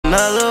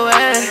another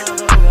way.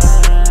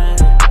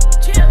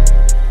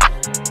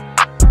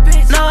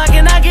 No, I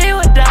cannot give you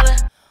a dollar.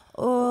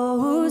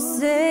 Oh,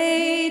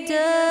 say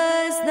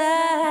does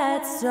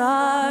that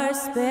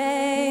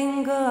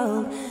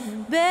star-spangled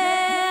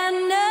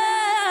banner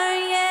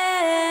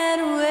yet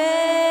wave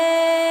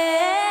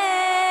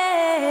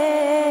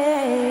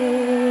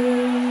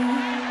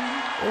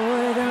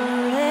o'er the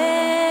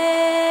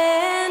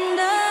land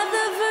of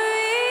the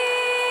free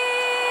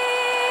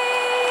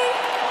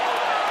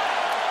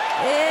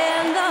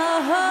and the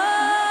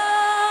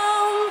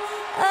home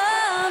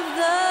of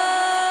the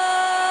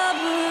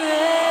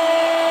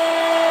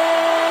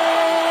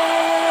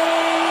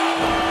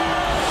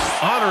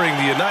Honoring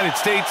the United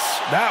States,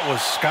 that was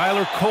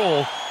Skylar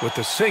Cole with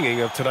the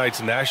singing of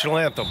tonight's national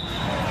anthem.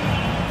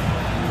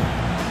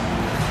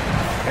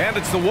 And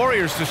it's the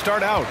Warriors to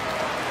start out.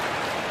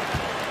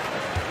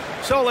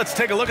 So let's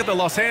take a look at the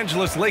Los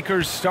Angeles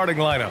Lakers starting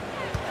lineup.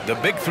 The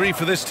big three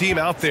for this team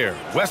out there.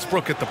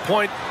 Westbrook at the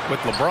point with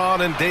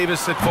LeBron and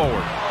Davis at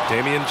forward.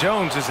 Damian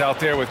Jones is out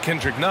there with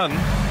Kendrick Nunn.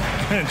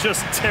 And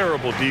just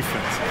terrible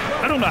defense.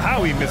 I don't know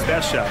how he missed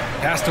that shot.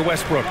 Pass to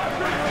Westbrook.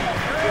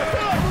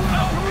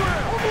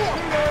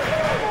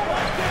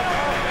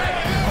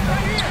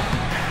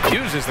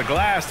 Uses the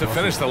glass to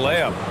finish the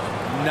layup.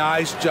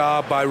 Nice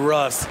job by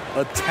Russ,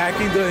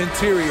 attacking the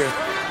interior,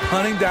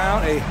 hunting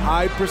down a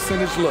high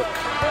percentage look.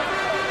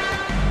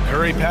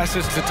 Curry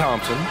passes to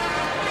Thompson.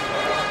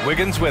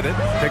 Wiggins with it,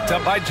 picked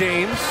up by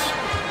James.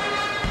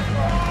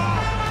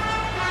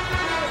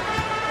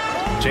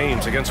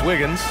 James against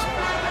Wiggins.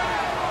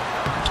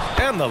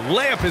 And the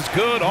layup is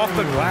good off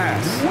the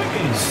glass.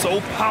 Wiggins so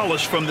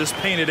polished from this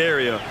painted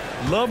area.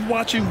 Love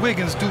watching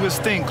Wiggins do his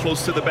thing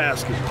close to the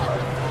basket.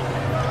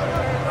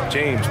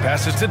 James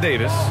passes to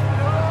Davis.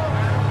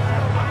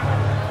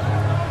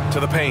 To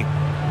the paint.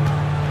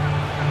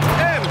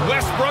 And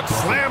Westbrook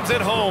slams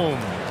it home.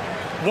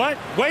 What?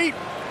 Wait.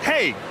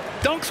 Hey,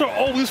 dunks are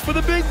always for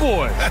the big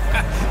boys.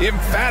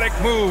 Emphatic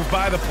move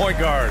by the point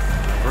guard.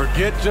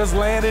 Forget just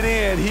landed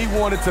in. He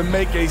wanted to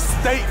make a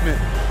statement.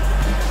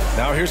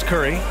 Now here's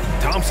Curry.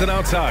 Thompson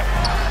outside.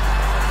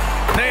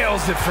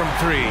 Nails it from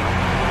three.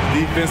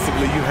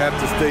 Defensively, you have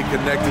to stay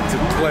connected to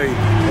play,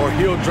 or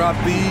he'll drop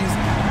these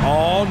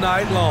all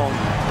night long.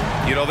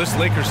 You know, this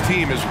Lakers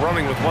team is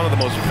running with one of the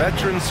most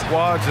veteran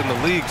squads in the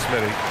league,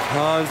 Smitty.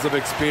 Tons of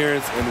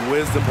experience and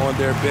wisdom on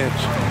their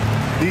bench.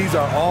 These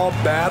are all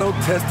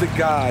battle-tested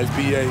guys,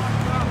 B.A.,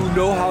 who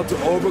know how to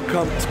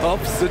overcome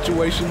tough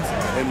situations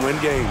and win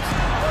games.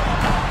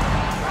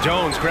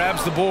 Jones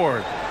grabs the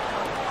board.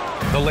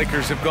 The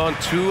Lakers have gone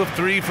 2 of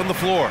 3 from the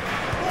floor.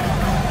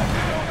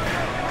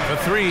 The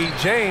three,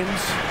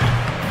 James.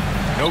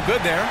 No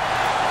good there.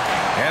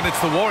 And it's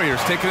the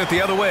Warriors taking it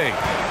the other way.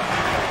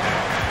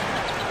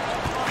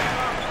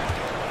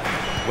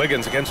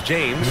 Wiggins against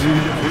James.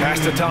 Pass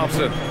to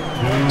Thompson.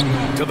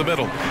 To the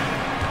middle.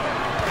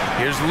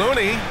 Here's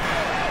Looney.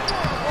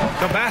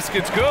 The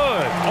basket's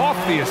good. Off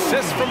the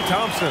assist from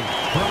Thompson.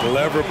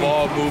 Clever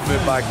ball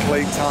movement by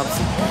Klay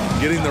Thompson.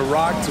 Getting the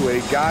rock to a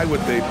guy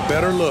with a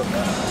better look.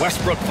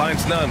 Westbrook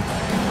finds none.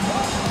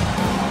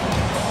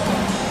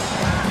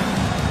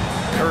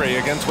 Curry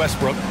against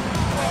Westbrook.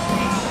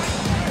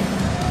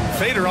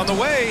 Fader on the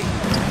way.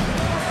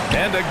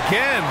 And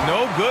again,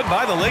 no good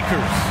by the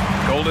Lakers.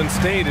 Golden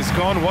State has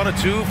gone 1 of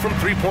 2 from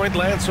three-point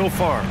land so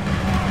far.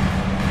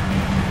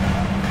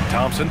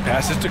 Thompson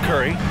passes to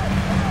Curry.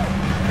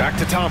 Back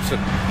to Thompson.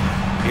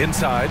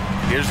 Inside.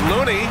 Here's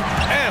Looney.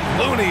 And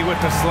Looney with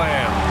the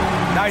slam.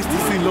 Nice to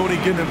see Looney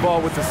getting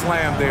involved with the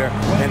slam there.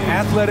 An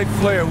athletic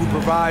player who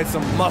provides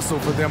some muscle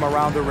for them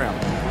around the rim.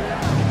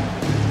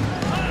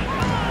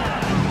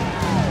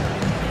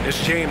 It's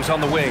James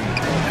on the wing.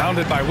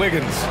 Pounded by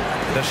Wiggins.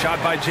 The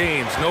shot by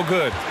James. No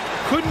good.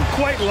 Couldn't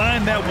quite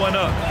line that one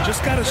up.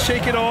 Just got to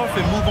shake it off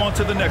and move on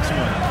to the next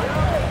one.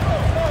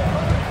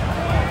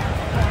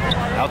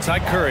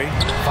 Outside Curry.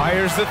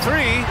 Fires the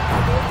three.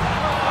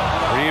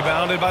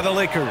 Rebounded by the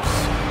Lakers.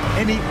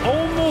 And he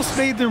almost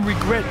made them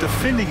regret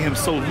defending him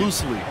so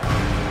loosely.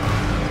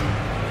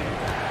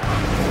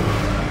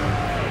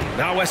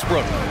 Now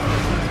Westbrook.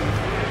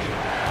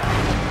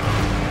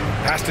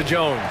 Pass to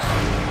Jones.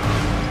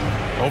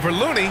 Over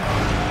Looney.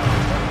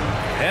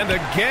 And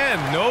again,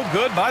 no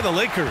good by the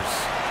Lakers.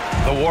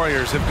 The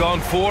Warriors have gone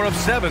 4 of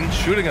 7,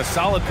 shooting a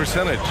solid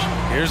percentage.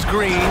 Here's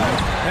Green.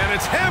 And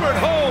it's hammered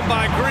home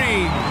by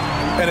Green.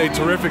 And a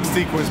terrific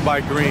sequence by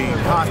Green,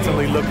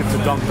 constantly looking to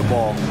dunk the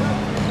ball.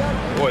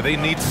 Boy, they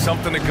need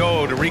something to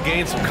go to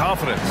regain some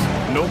confidence.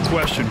 No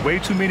question. Way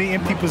too many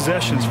empty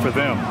possessions for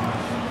them.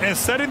 And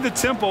setting the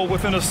tempo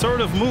with an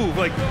assertive move.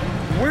 Like,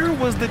 where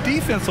was the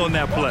defense on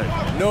that play?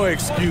 No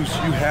excuse.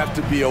 You have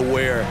to be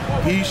aware.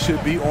 He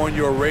should be on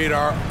your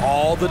radar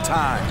all the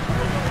time.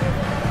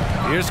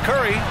 Here's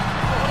Curry.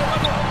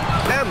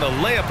 And the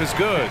layup is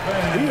good.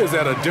 He is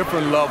at a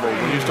different level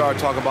when you start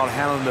talking about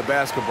handling the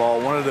basketball.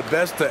 One of the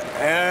best to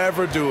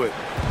ever do it.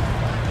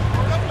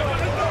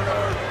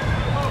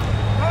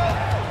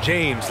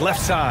 James,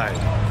 left side.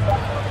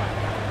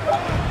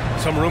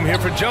 Some room here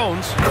for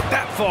Jones.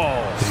 That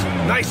falls.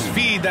 Nice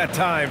feed that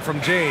time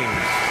from James.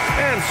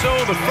 And so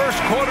the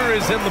first quarter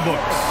is in the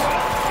books.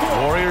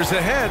 Warriors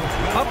ahead,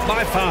 up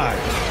by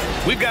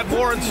 5. We've got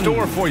more in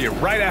store for you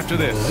right after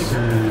this.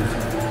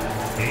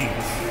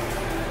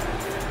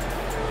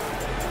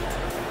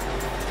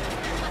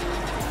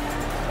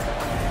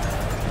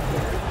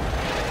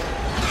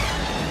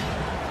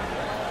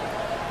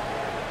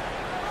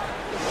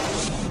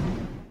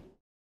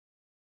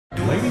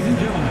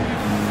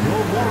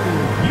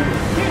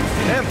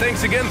 And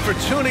thanks again for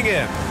tuning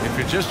in. If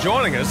you're just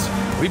joining us,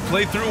 we've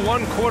played through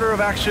 1 quarter of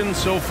action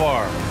so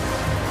far.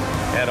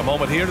 And a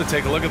moment here to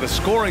take a look at the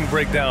scoring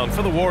breakdown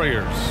for the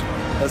Warriors.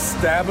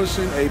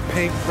 Establishing a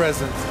paint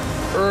presence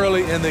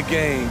early in the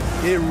game,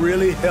 it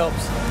really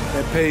helps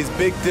and pays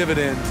big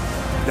dividends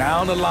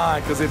down the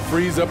line because it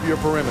frees up your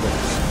perimeter.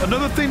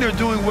 Another thing they're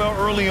doing well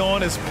early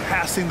on is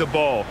passing the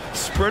ball,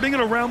 spreading it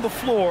around the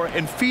floor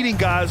and feeding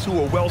guys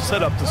who are well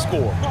set up to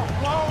score.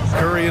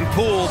 Curry and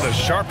Poole, the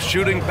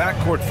sharp-shooting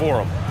backcourt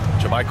for them.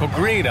 Jermichael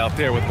Green out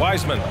there with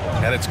Wiseman,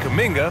 and it's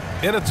Kuminga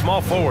in at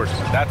small forward.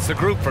 That's the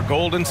group for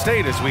Golden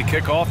State as we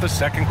kick off the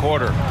second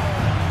quarter.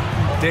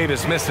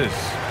 Davis misses.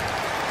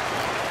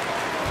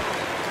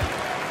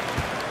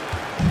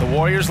 The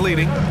Warriors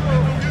leading.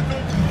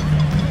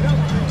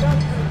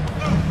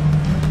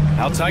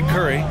 Outside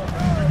Curry.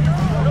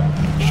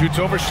 Shoots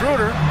over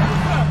Schroeder.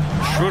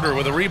 Schroeder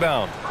with a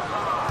rebound.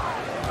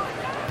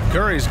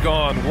 Curry's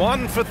gone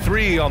 1 for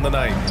 3 on the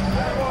night.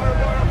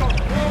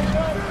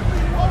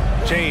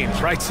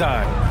 James, right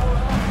side.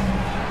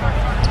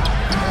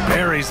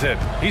 Buries it.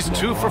 He's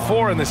 2 for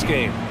 4 in this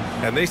game.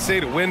 And they say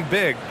to win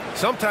big,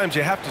 sometimes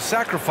you have to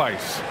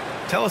sacrifice.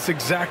 Tell us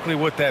exactly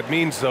what that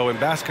means, though, in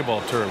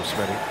basketball terms,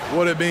 Smitty.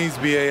 What it means,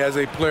 BA, as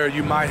a player,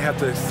 you might have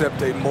to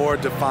accept a more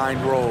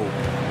defined role.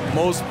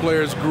 Most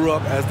players grew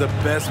up as the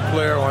best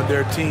player on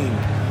their team.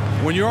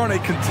 When you're on a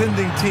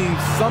contending team,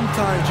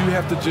 sometimes you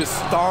have to just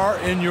star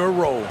in your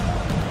role.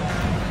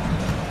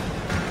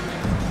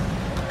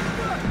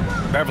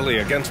 Beverley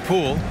against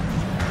Poole.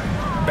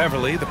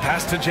 Beverley, the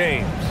pass to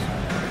James.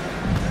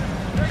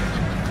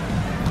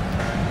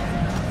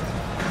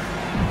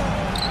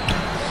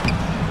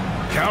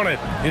 Count it,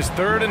 his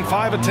 3rd and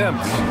 5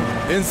 attempts.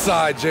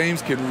 Inside,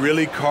 James can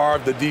really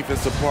carve the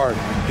defense apart.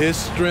 His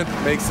strength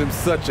makes him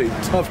such a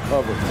tough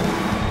cover.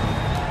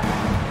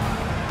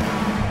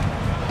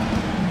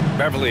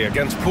 Beverley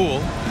against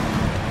Poole.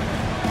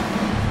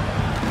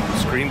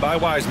 Screen by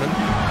Wiseman.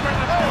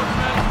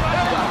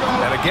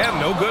 And again,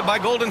 no good by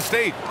Golden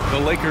State. The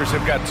Lakers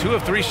have got 2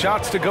 of 3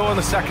 shots to go in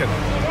the second.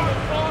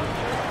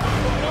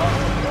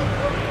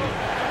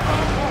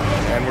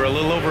 And we're a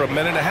little over a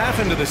minute and a half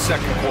into the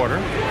second quarter.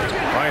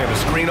 Bryant, a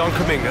screen on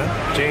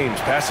Kuminga. James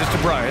passes to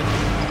Bryant.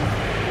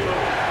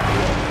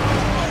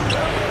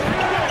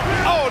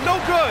 Oh, no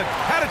good.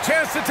 Had a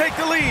chance to take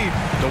the lead.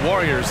 The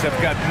Warriors have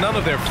got none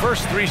of their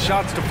first 3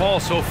 shots to fall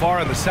so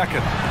far in the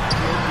second.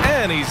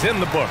 And he's in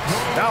the books.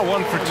 Now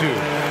 1 for 2.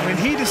 When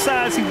he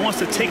decides he wants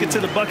to take it to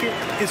the bucket,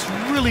 it's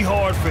really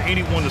hard for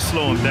anyone to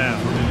slow him down.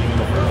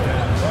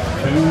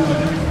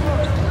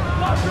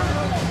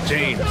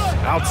 James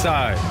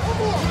outside.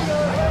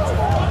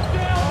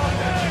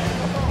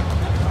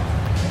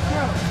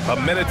 A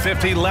minute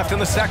 50 left in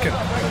the second.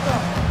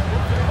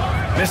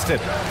 Missed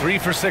it. 3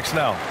 for 6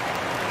 now.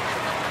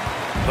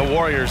 The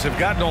Warriors have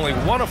gotten only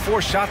 1 of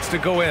 4 shots to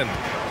go in.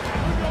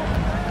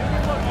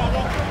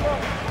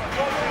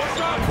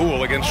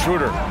 Poole against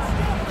Schroeder.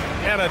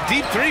 And a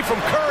deep 3 from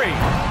Curry.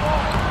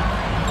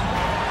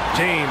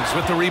 James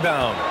with the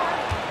rebound.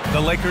 The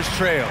Lakers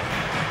trail.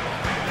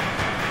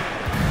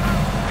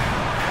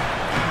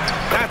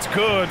 That's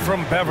good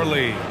from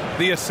Beverley.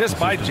 The assist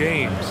by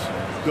James.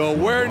 The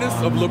awareness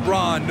of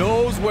LeBron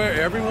knows where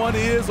everyone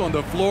is on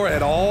the floor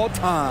at all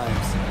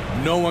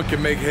times. No one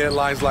can make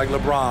headlines like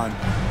LeBron.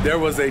 There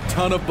was a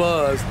ton of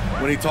buzz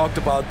when he talked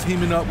about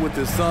teaming up with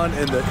his son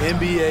in the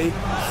NBA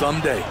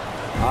someday.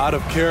 Out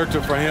of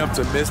character for him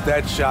to miss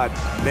that shot.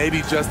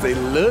 Maybe just a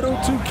little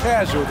too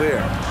casual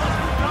there.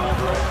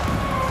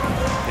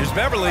 Here's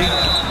Beverley.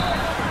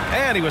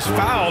 And he was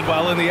fouled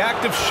while in the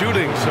act of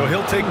shooting, so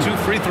he'll take 2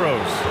 free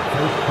throws.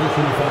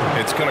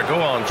 It's going to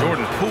go on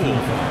Jordan Poole.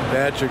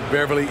 Patrick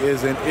Beverley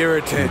is an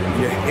irritant.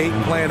 You hate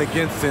playing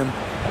against him,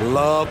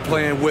 love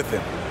playing with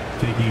him.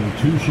 Taking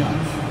 2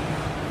 shots.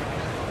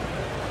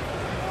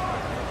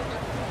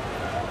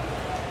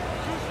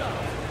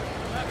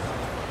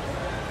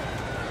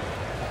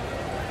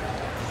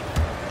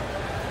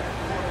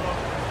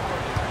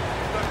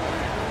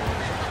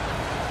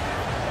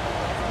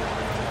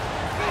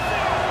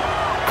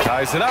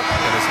 Ties it up,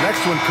 and his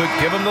next one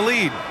could give him the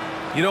lead.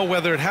 You know,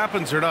 whether it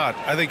happens or not,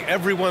 I think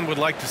everyone would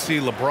like to see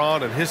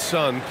LeBron and his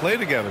son play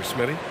together,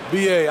 Smitty.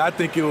 BA, I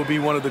think it will be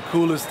one of the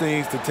coolest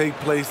things to take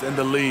place in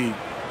the league.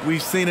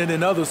 We've seen it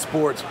in other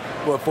sports,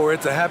 but for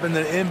it to happen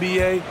in the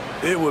NBA,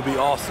 it would be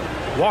awesome.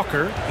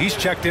 Walker, he's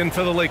checked in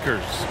for the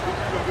Lakers.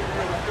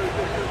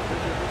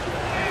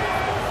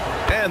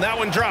 And that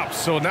one drops,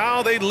 so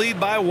now they lead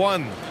by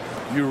 1.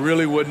 You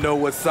really wouldn't know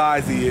what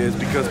size he is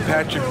because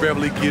Patrick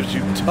Beverley gives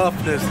you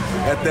toughness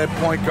at that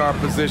point guard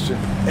position,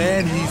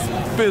 and he's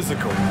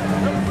physical.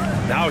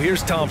 Now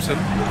here's Thompson,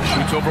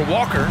 shoots over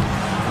Walker,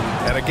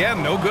 and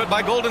again, no good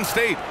by Golden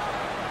State.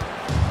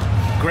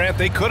 Grant,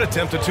 they could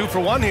attempt a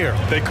 2-for-1 here.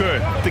 They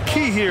could. The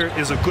key here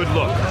is a good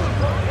look.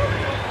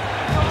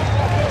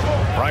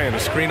 Bryant, a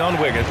screen on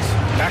Wiggins,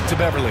 back to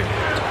Beverley.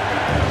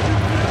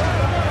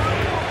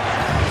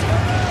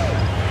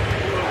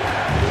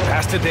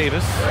 Pass to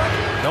Davis,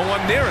 no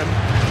one near him.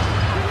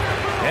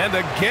 And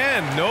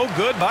again, no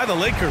good by the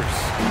Lakers.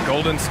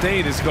 Golden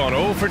State has gone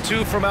 0 for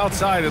 2 from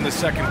outside in the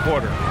second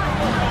quarter.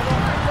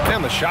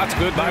 And the shot's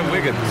good by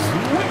Wiggins.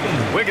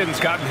 Wiggins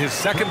gotten his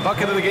second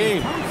bucket of the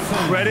game.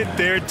 Credit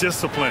their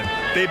discipline.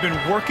 They've been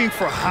working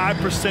for high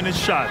percentage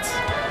shots.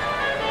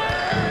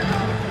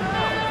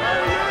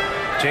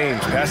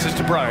 James passes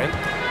to Bryant.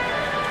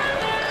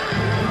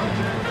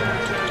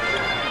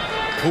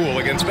 Poole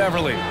against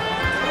Beverley.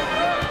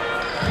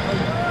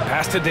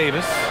 Pass to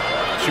Davis.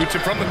 Shoots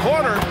it from the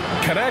corner.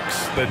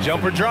 Connects. The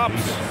jumper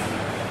drops.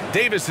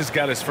 Davis has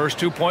got his first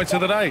 2 points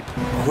of the night.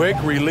 Quick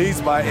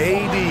release by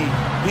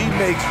AD. He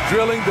makes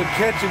drilling the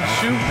catch and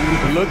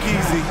shoot look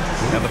easy.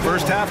 And the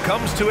first half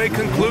comes to a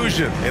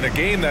conclusion in a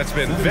game that's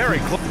been very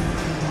close.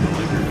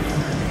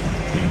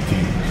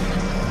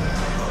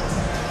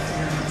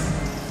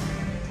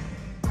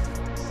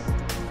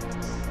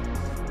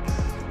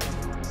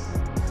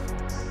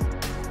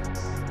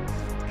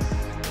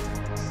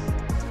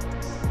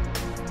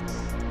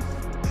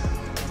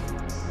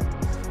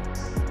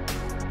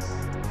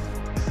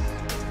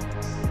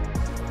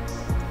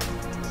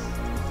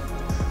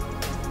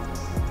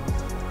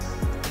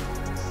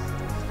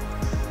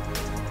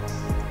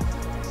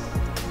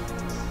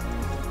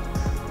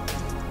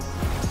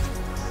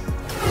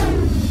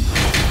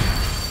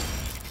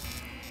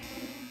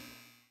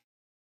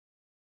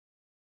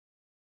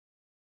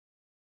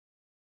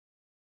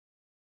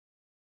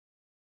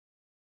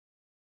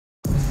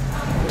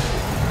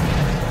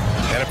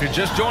 If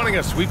you're just joining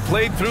us, we've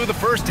played through the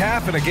first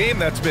half in a game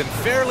that's been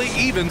fairly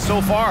even so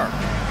far.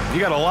 You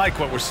got to like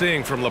what we're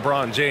seeing from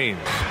LeBron James.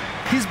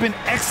 He's been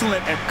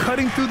excellent at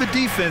cutting through the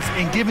defense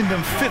and giving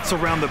them fits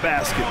around the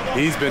basket.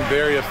 He's been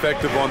very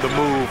effective on the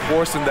move,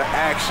 forcing the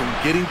action,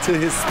 getting to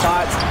his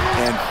spots,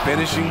 and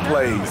finishing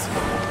plays.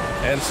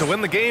 And so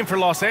in the game for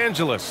Los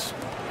Angeles,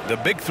 the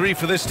big three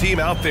for this team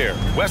out there.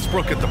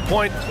 Westbrook at the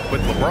point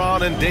with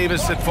LeBron and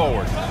Davis at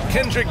forward.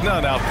 Kendrick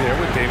Nunn out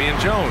there with Damian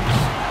Jones.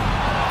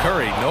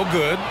 Curry, no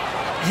good.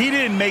 He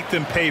didn't make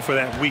them pay for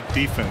that weak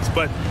defense,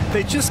 but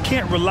they just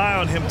can't rely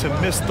on him to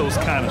miss those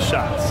kind of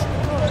shots.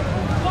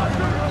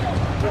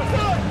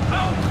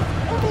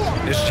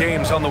 It's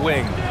James on the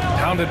wing,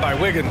 pounded by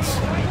Wiggins.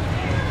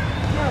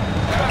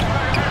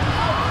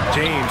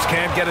 James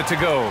can't get it to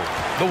go.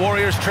 The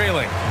Warriors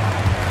trailing.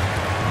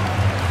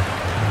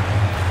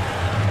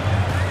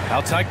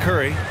 Outside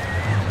Curry.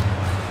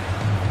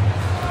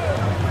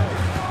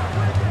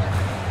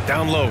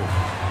 Down low.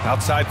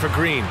 Outside for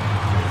Green.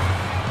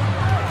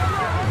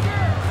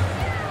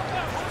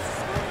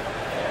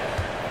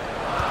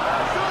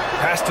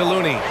 Pass to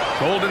Looney.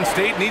 Golden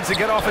State needs to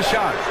get off a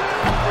shot.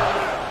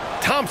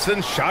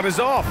 Thompson's shot is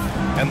off.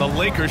 And the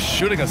Lakers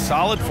shooting a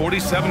solid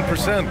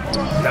 47%.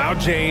 Now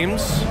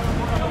James.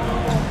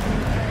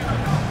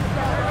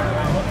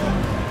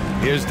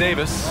 Here's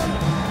Davis.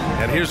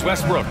 And here's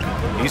Westbrook.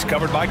 He's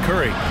covered by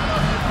Curry.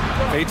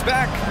 Fades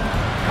back.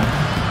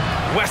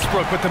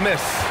 Westbrook with the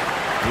miss.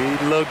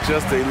 He looked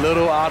just a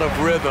little out of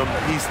rhythm.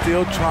 He's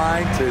still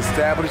trying to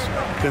establish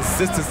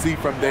consistency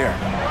from there.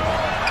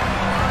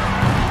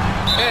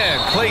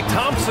 And Klay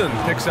Thompson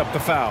picks up the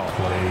foul.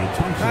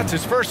 That's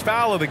his first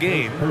foul of the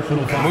game.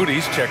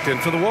 Moody's checked in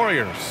for the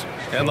Warriors.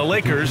 And the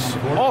Lakers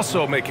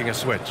also making a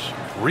switch.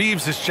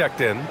 Reeves is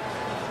checked in.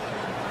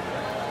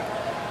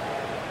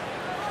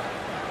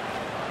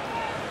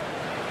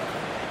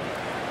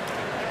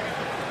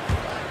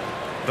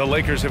 The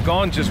Lakers have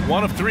gone just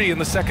 1 of 3 in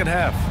the second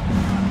half.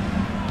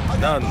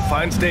 Nunn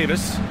finds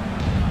Davis.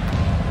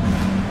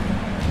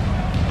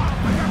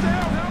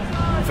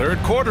 Third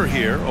quarter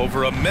here,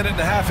 over a minute and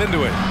a half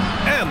into it.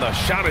 And the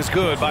shot is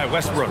good by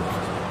Westbrook.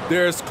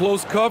 There's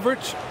close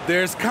coverage,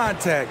 there's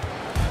contact,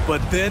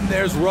 but then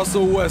there's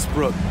Russell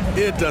Westbrook.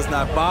 It does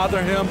not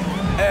bother him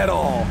at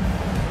all.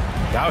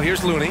 Now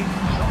here's Looney.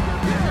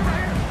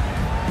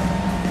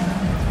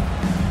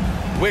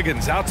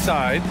 Wiggins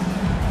outside.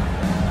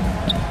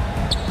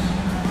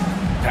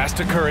 Pass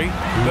to Curry.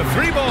 The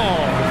three ball.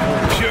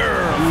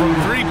 Pure from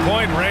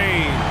three-point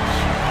range.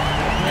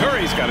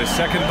 Curry's got his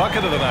second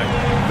bucket of the night.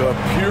 The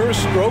pure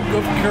stroke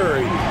of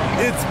Curry.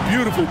 It's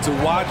beautiful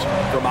to watch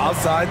from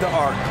outside the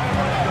arc.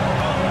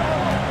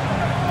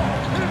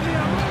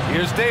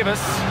 Here's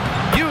Davis.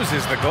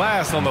 Uses the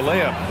glass on the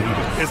layup.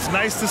 It's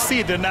nice to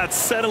see they're not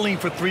settling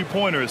for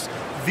three-pointers.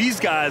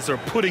 These guys are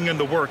putting in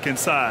the work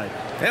inside.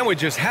 And we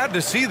just had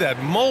to see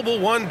that mobile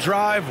one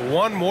drive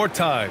one more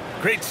time.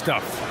 Great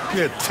stuff.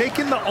 Yeah,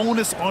 taking the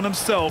onus on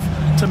himself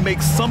to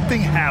make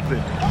something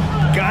happen.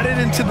 Got it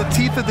into the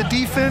teeth of the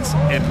defense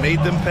and made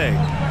them pay.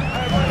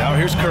 Now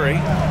here's Curry.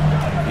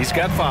 He's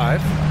got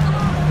 5.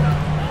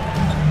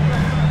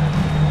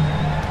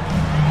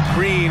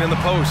 Green in the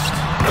post.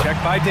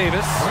 Checked by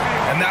Davis.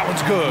 And that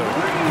one's good.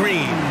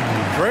 Green.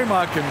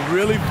 Draymond can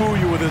really fool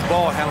you with his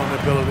ball handling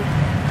ability.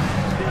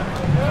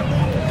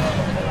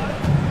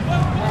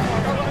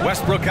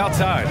 Westbrook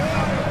outside.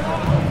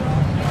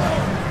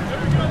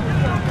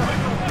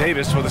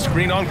 Davis with a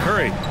screen on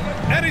Curry.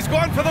 And he's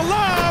going for the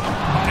lob.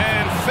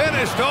 And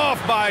finished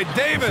off by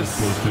Davis.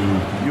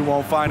 You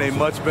won't find a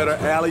much better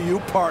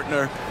alley-oop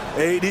partner.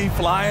 AD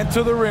flying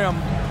to the rim.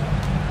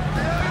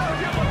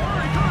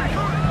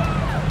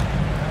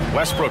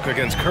 Westbrook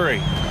against Curry.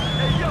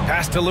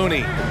 Pass to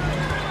Looney.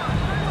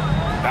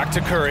 Back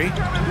to Curry.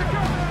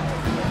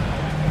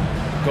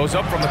 Goes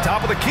up from the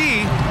top of the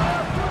key.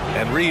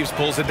 And Reeves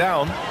pulls it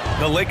down.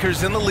 The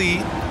Lakers in the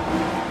lead.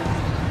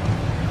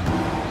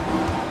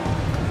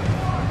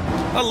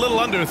 A little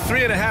under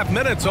 3.5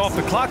 minutes off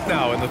the clock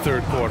now in the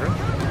third quarter.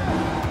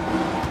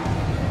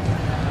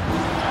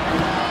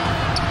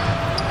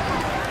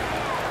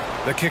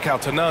 The kick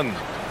out to Nunn.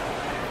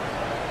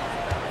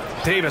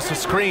 Davis a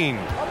screen.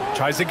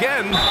 Tries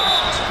again.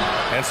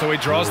 And so he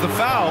draws the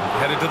foul.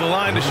 Headed to the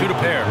line to shoot a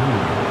pair.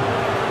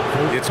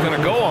 It's going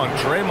to go on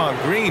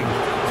Draymond Green.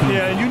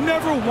 Yeah, and you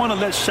never want to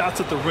let shots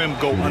at the rim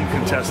go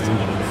uncontested.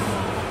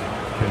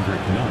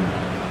 Kendrick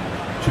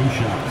Nunn, 2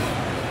 shots.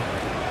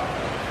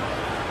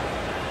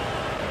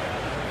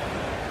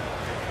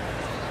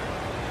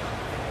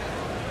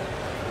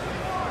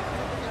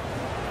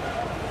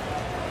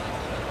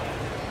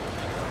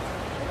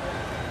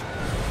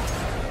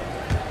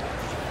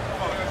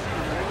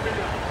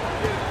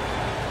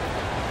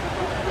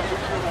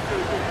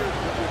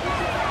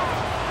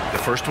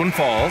 First one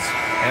falls,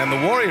 and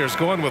the Warriors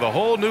going with a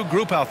whole new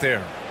group out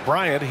there.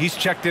 Bryant, he's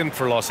checked in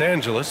for Los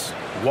Angeles.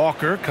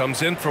 Walker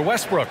comes in for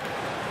Westbrook.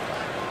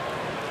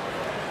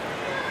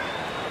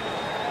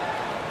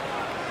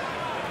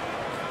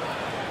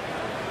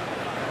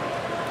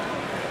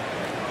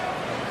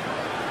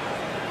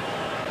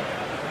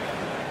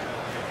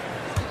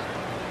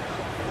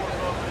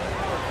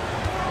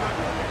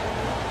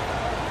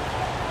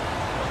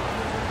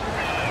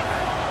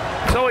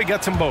 So he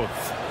gets them both.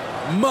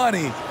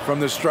 Money from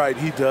the stripe.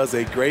 He does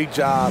a great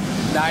job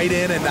night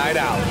in and night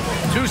out.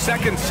 2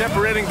 seconds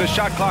separating the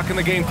shot clock and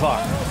the game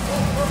clock.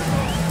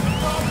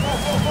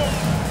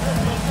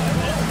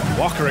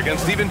 Walker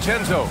against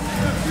DiVincenzo.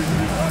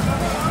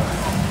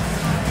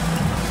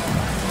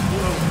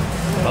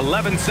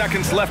 11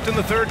 seconds left in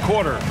the third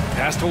quarter.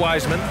 Pass to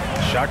Wiseman.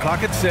 Shot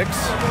clock at 6.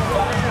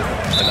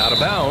 And out of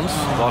bounds.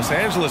 Los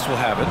Angeles will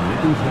have it.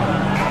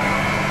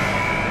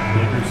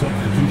 Lakers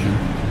substitution.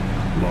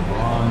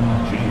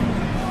 LeBron James.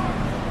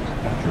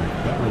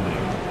 Beverley.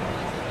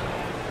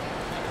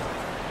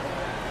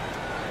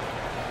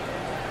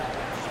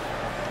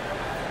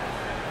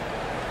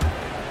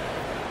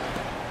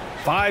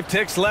 Five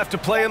ticks left to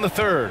play in the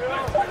third.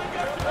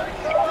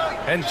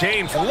 And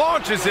James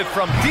launches it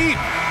from deep.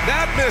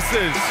 That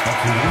misses.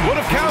 Would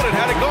have counted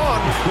had it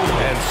gone.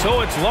 And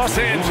so it's Los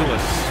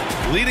Angeles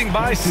leading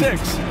by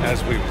 6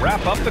 as we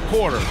wrap up the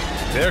quarter.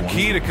 Their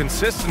key to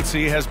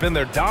consistency has been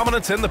their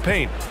dominance in the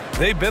paint.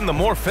 They've been the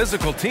more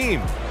physical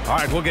team. All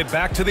right, we'll get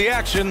back to the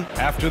action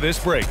after this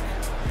break.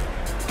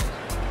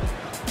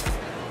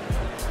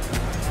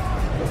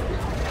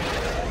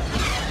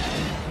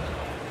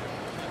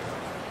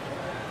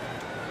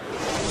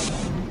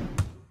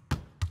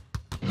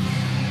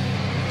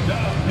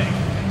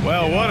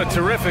 Well, what a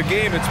terrific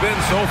game it's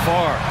been so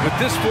far. With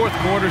this fourth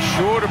quarter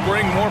sure to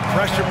bring more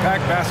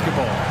pressure-packed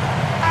basketball.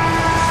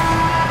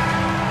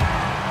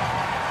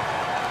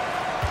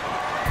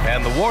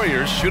 And the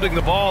Warriors shooting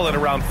the ball at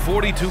around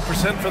 42%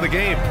 for the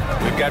game.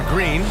 We've got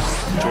Green,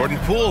 Jordan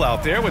Poole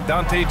out there with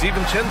Dante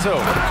DiVincenzo.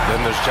 Then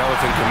there's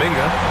Jonathan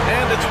Kuminga,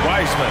 and it's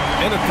Wiseman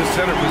in at the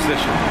center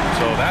position.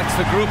 So that's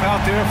the group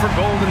out there for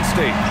Golden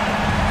State.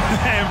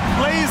 And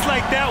plays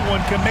like that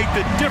one can make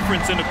the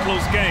difference in a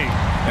close game.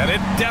 And it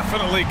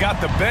definitely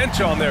got the bench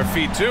on their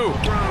feet, too.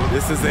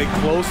 This is a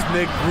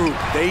close-knit group.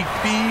 They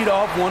feed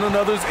off one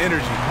another's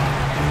energy.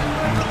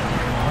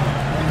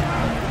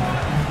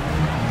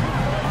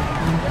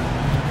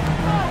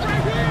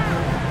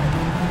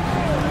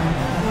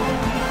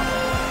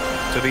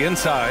 To the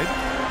inside.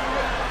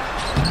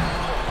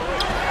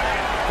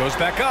 Goes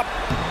back up.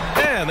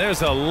 And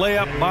there's a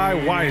layup by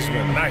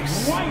Wiseman.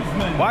 Nice.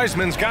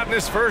 Wiseman's gotten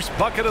his first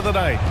bucket of the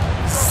night.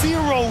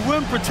 0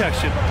 rim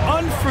protection.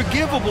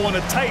 Unforgivable in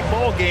a tight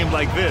ball game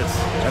like this.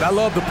 And I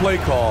love the play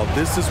call.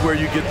 This is where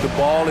you get the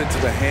ball into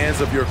the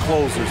hands of your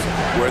closers,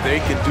 where they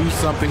can do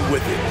something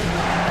with it.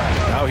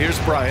 Now here's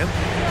Bryant.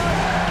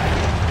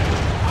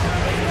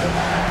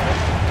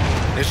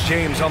 It's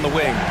James on the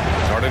wing.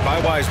 Guarded by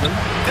Wiseman.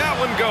 That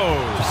one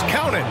goes.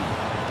 Count it.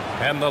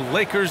 And the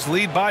Lakers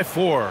lead by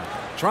 4.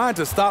 Trying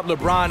to stop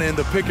LeBron in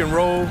the pick and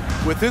roll.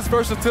 With his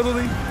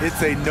versatility,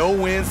 it's a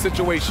no-win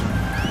situation.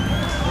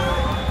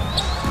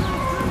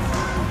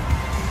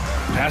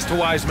 Pass to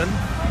Wiseman.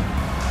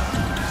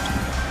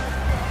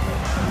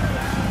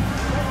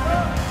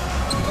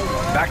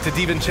 Back to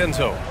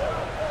DiVincenzo.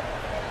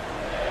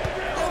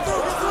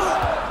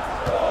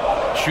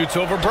 Shoots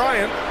over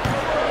Bryant.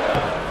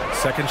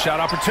 Second shot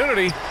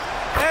opportunity.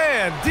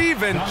 And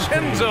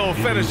DiVincenzo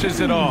finishes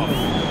it off.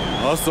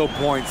 Hustle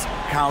points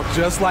count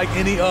just like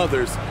any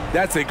others.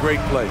 That's a great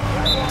play.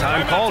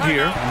 Time called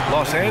here.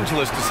 Los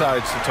Angeles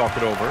decides to talk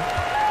it over.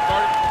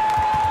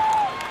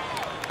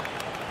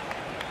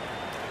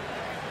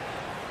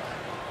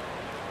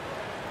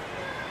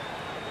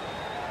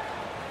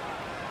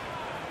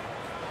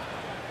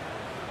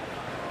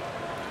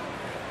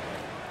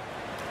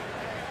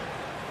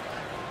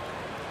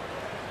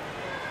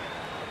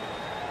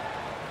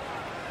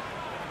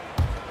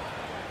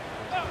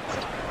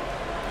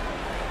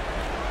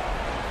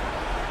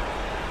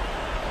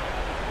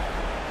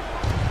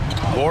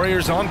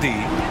 Warriors on D.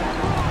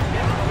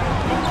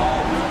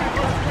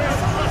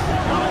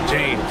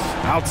 James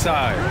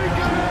outside.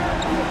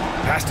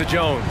 Pass to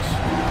Jones.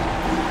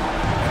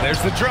 And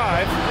there's the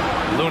drive.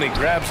 Looney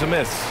grabs a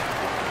miss.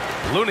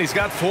 Looney's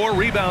got 4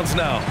 rebounds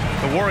now.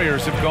 The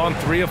Warriors have gone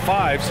 3 of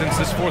 5 since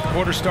this fourth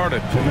quarter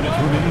started.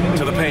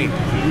 To the paint.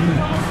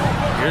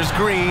 Here's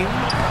Green.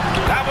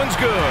 That one's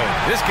good.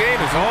 This game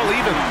is all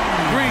even.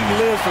 Green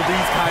lives for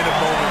these kind of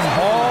moments.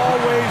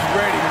 Always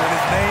ready when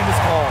his name is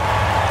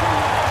called.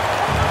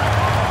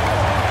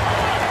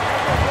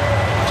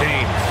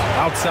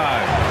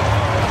 Outside.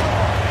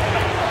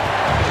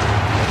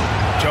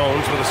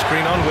 Jones with a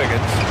screen on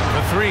Wiggins.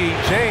 The 3,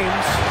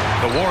 James.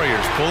 The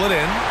Warriors pull it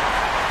in.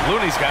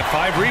 Looney's got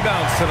 5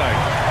 rebounds tonight.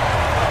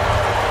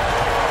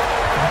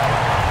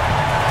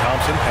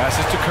 Thompson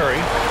passes to Curry.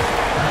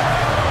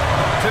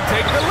 To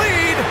take the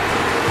lead.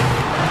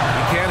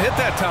 He can't hit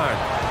that time.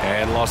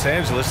 And Los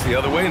Angeles the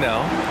other way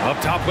now. Up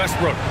top,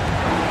 Westbrook.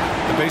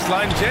 The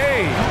baseline,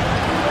 Jay.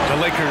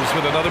 The Lakers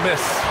with another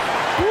miss.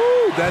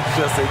 That's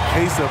just a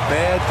case of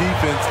bad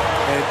defense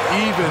and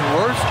even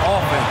worse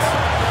offense.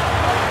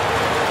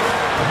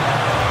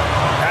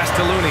 Pass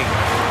to Looney.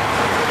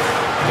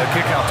 The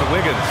kick out to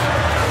Wiggins.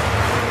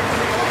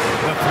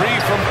 The 3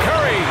 from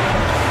Curry.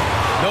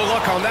 No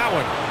luck on that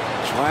one.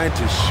 Trying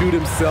to shoot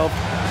himself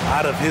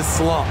out of his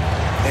slump,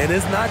 and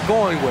it's not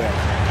going well.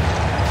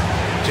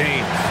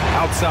 James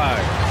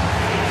outside.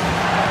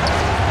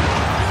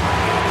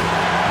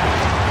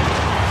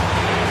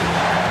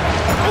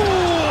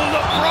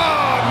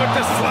 With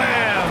the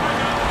slam.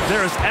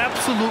 There is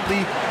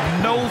absolutely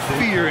no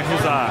fear in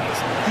his eyes.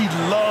 He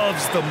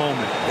loves the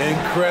moment.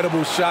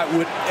 Incredible shot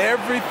with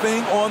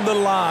everything on the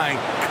line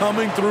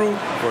coming through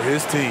for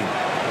his team.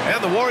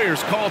 And the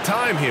Warriors call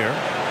time here.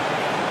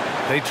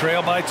 They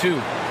trail by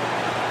 2.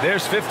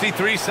 There's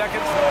 53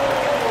 seconds.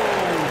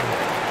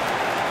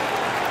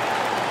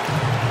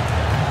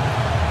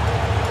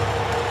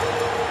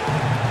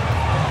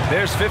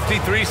 There's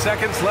 53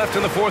 seconds left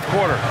in the fourth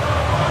quarter.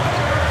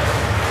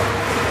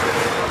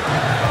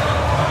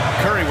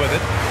 Curry with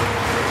it.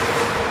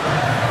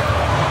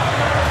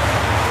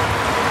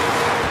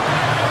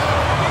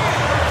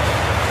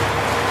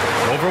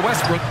 Over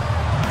Westbrook.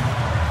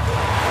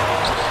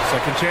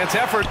 Second chance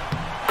effort.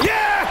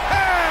 Yes!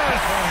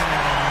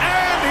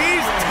 And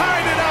he's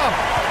tied it up.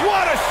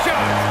 What a shot!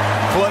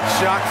 Clutch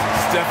shots,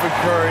 Stephen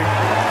Curry.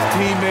 His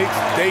teammates,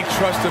 they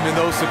trust him in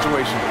those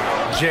situations.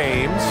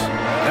 James.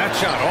 That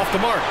shot off the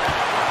mark.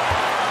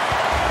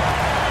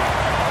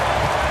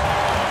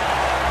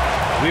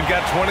 We've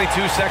got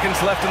 22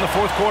 seconds left in the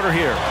fourth quarter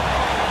here.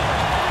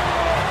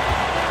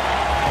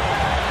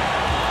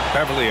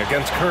 Beverley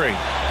against Curry.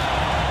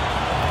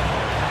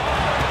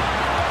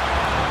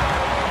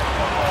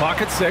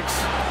 Clock at 6.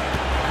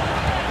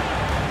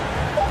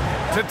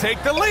 To take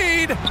the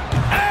lead.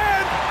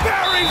 And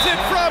buries it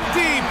from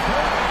deep.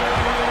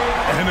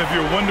 And if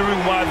you're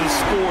wondering why the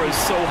score is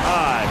so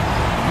high,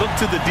 look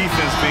to the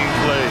defense being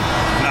played.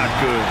 Not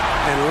good.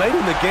 And late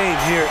in the game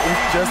here,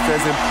 it's just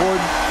as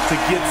important to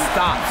get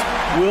stops.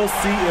 We'll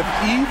see if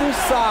either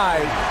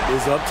side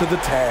is up to the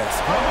task.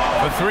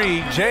 The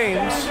 3,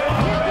 James.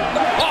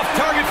 Off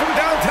target from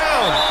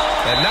downtown.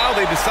 And now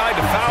they decide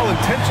to foul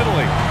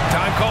intentionally.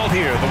 Time called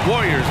here. The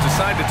Warriors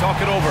decide to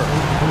talk it over.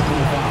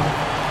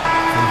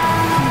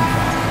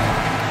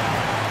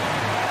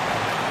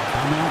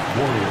 Timeout,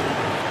 Warriors.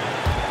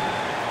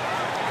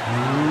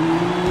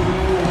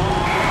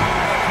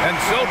 And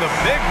so the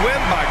big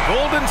win by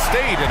Golden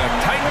State in a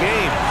tight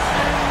game.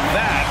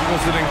 That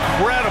was an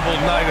incredible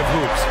night of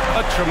hoops.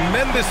 A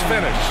tremendous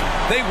finish.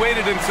 They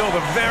waited until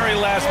the very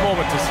last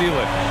moment to seal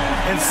it.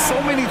 And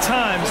so many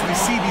times we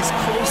see these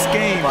close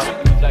games.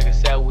 Like a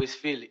Southwest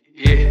Philly,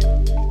 yeah.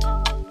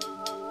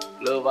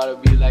 Love all the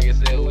beef like a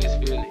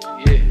Southwest Philly,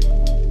 yeah.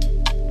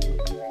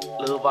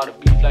 Love all the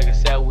beef like a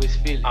Southwest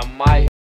Philly. I might